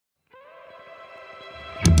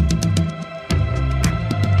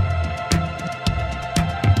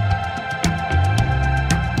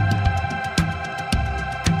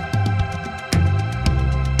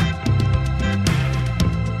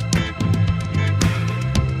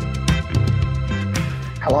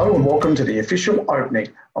Hello and welcome to the official opening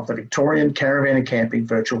of the Victorian Caravan and Camping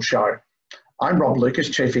Virtual Show. I'm Rob Lucas,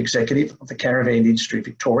 Chief Executive of the Caravan Industry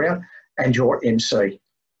Victoria and your MC.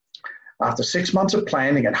 After 6 months of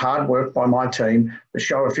planning and hard work by my team, the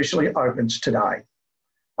show officially opens today.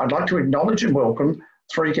 I'd like to acknowledge and welcome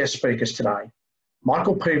three guest speakers today.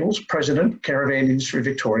 Michael Peebles, President, Caravan Industry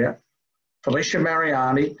Victoria, Felicia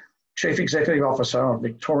Mariani, Chief Executive Officer of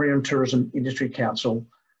Victorian Tourism Industry Council,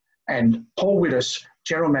 and Paul Widdus,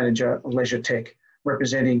 General Manager of Leisure Tech,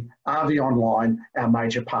 representing RV Online, our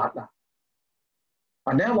major partner.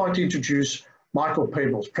 I'd now like to introduce Michael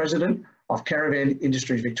Peebles, President of Caravan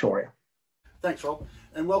Industries Victoria. Thanks, Rob,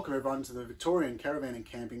 and welcome everyone to the Victorian Caravan and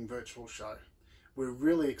Camping Virtual Show. We're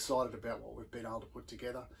really excited about what we've been able to put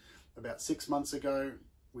together. About 6 months ago,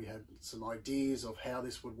 we had some ideas of how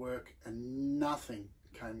this would work, and nothing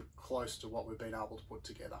came close to what we've been able to put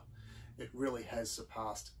together. It really has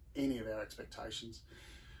surpassed any of our expectations.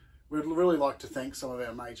 We'd really like to thank some of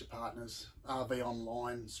our major partners: RV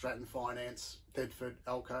Online, Stratton Finance, Thedford,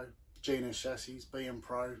 Elco, G&S Chassis, BM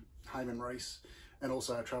Pro, Heyman Reese, and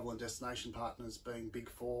also our travel and destination partners being Big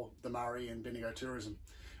Four, The Murray and Bendigo Tourism.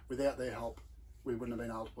 Without their help, we wouldn't have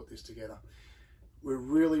been able to put this together. We're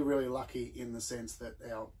really, really lucky in the sense that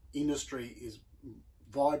our industry is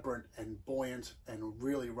vibrant and buoyant and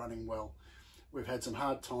really running well. We've had some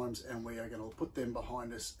hard times and we are going to put them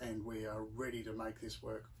behind us, and we are ready to make this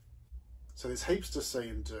work. So there's heaps to see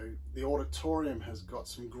and do. The auditorium has got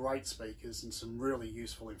some great speakers and some really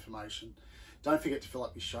useful information. Don't forget to fill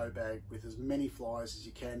up your show bag with as many flyers as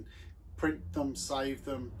you can. Print them, save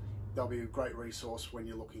them. They'll be a great resource when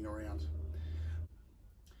you're looking around.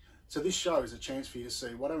 So this show is a chance for you to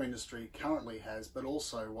see what our industry currently has, but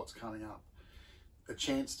also what's coming up. A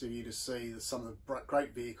chance for you to see some of the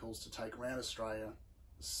great vehicles to take around Australia,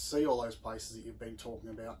 see all those places that you've been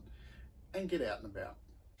talking about, and get out and about.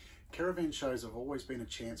 Caravan shows have always been a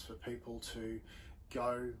chance for people to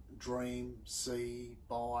go, dream, see,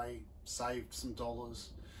 buy, save some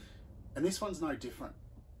dollars. And this one's no different.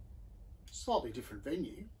 Slightly different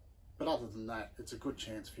venue, but other than that, it's a good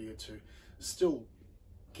chance for you to still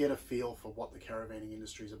get a feel for what the caravanning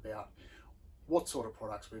industry is about, what sort of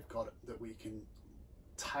products we've got that we can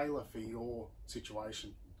tailor for your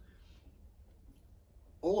situation.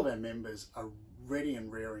 All of our members are ready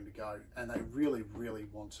and raring to go, and they really, really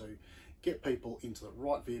want to get people into the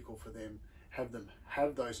right vehicle for them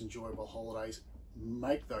have those enjoyable holidays,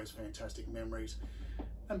 make those fantastic memories,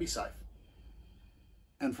 and be safe.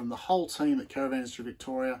 And from the whole team at Caravan Industry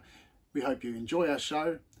Victoria, we hope you enjoy our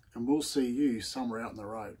show, and we'll see you somewhere out on the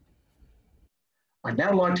road. I'd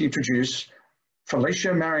now like to introduce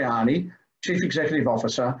Felicia Mariani, Chief Executive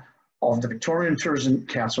Officer of the Victorian Tourism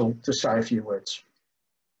Council, to say a few words.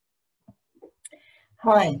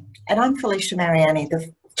 Hi, and I'm Felicia Mariani,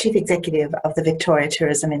 the Chief Executive of the Victoria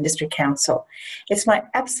Tourism Industry Council. It's my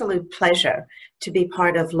absolute pleasure to be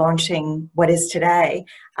part of launching what is today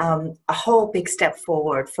a whole big step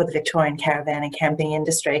forward for the Victorian caravan and camping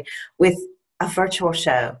industry with a virtual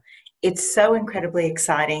show. It's so incredibly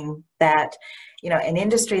exciting that, you know, an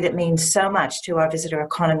industry that means so much to our visitor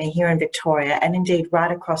economy here in Victoria and indeed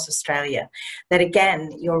right across Australia, that again,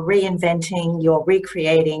 you're reinventing, you're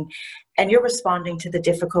recreating, and you're responding to the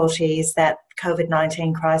difficulties that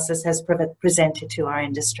COVID-19 crisis has presented to our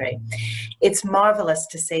industry. It's marvelous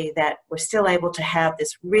to see that we're still able to have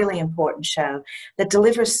this really important show that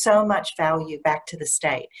delivers so much value back to the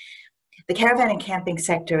state. The caravan and camping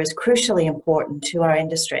sector is crucially important to our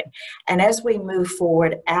industry. And as we move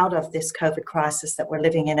forward out of this COVID crisis that we're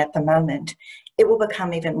living in at the moment, it will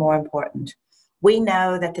become even more important. We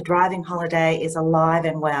know that the driving holiday is alive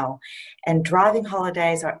and well, and driving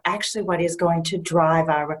holidays are actually what is going to drive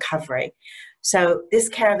our recovery. So this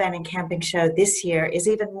caravan and camping show this year is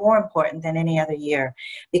even more important than any other year,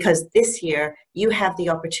 because this year you have the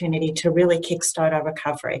opportunity to really kickstart our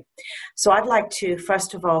recovery. So I'd like to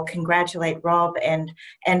first of all congratulate Rob and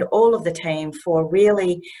all of the team for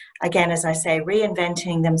really, again, as I say,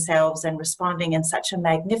 reinventing themselves and responding in such a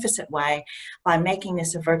magnificent way by making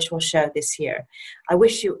this a virtual show this year. I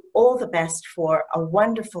wish you all the best for a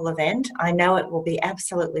wonderful event. I know it will be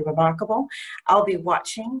absolutely remarkable. I'll be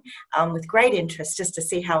watching with great interest just to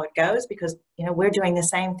see how it goes, because you know we're doing the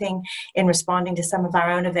same thing in responding to some of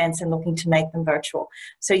our own events and looking to make them virtual.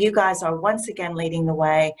 So you guys are once again leading the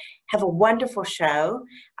way. Have a wonderful show.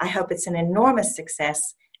 I hope it's an enormous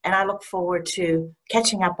success, and I look forward to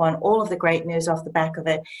catching up on all of the great news off the back of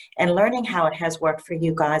it and learning how it has worked for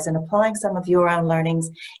you guys and applying some of your own learnings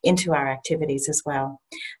into our activities as well.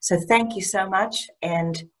 So thank you so much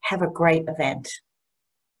and have a great event.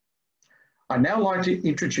 I'd now like to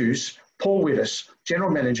introduce Paul Widders,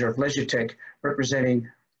 General Manager of Leisure Tech, representing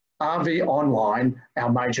RV Online,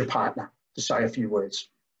 our major partner, to say a few words.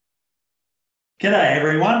 G'day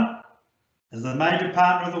everyone. As the major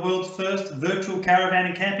partner of the world's first virtual caravan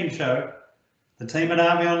and camping show, the team at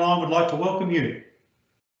RV Online would like to welcome you.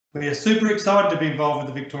 We are super excited to be involved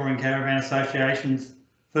with the Victorian Caravan Association's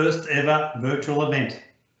first ever virtual event.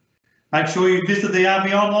 Make sure you visit the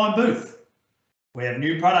RV Online booth. We have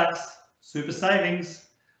new products, super savings,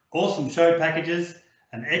 awesome show packages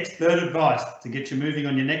and expert advice to get you moving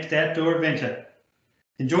on your next outdoor adventure.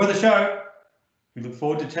 Enjoy the show. We look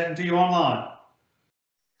forward to chatting to you online.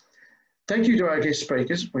 Thank you to our guest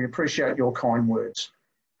speakers. We appreciate your kind words.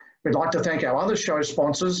 We'd like to thank our other show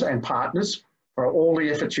sponsors and partners for all the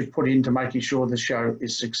efforts you've put into making sure the show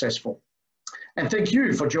is successful. And thank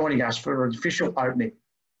you for joining us for an official opening.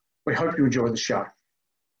 We hope you enjoy the show.